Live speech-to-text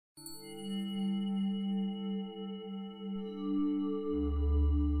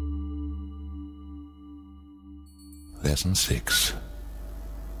Lesson 6.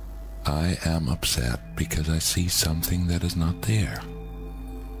 I am upset because I see something that is not there.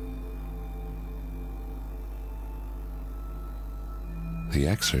 The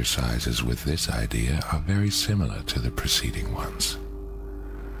exercises with this idea are very similar to the preceding ones.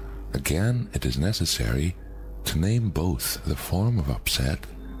 Again, it is necessary to name both the form of upset,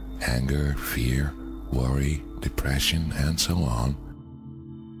 anger, fear, worry, depression, and so on,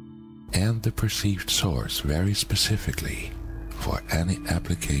 and the perceived source very specifically for any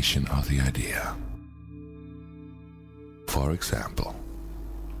application of the idea. For example,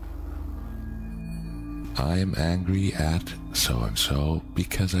 I am angry at so-and-so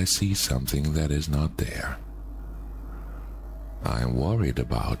because I see something that is not there. I am worried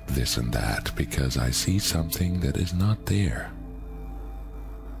about this and that because I see something that is not there.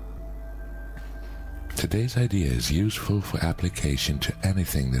 Today's idea is useful for application to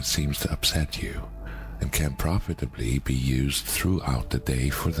anything that seems to upset you and can profitably be used throughout the day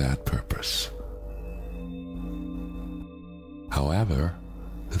for that purpose. However,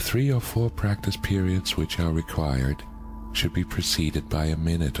 the 3 or 4 practice periods which are required should be preceded by a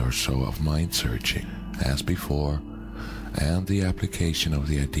minute or so of mind searching, as before, and the application of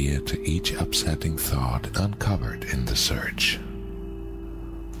the idea to each upsetting thought uncovered in the search.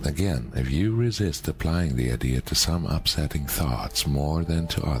 Again, if you resist applying the idea to some upsetting thoughts more than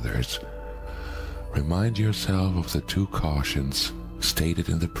to others, remind yourself of the 2 cautions stated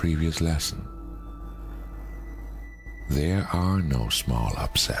in the previous lesson. There are no small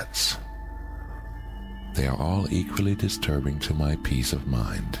upsets. They are all equally disturbing to my peace of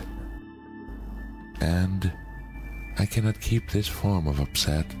mind. And I cannot keep this form of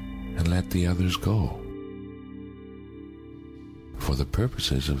upset and let the others go. For the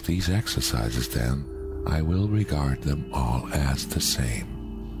purposes of these exercises, then, I will regard them all as the same.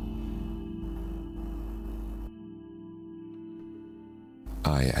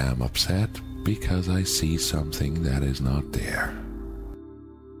 I am upset because I see something that is not there.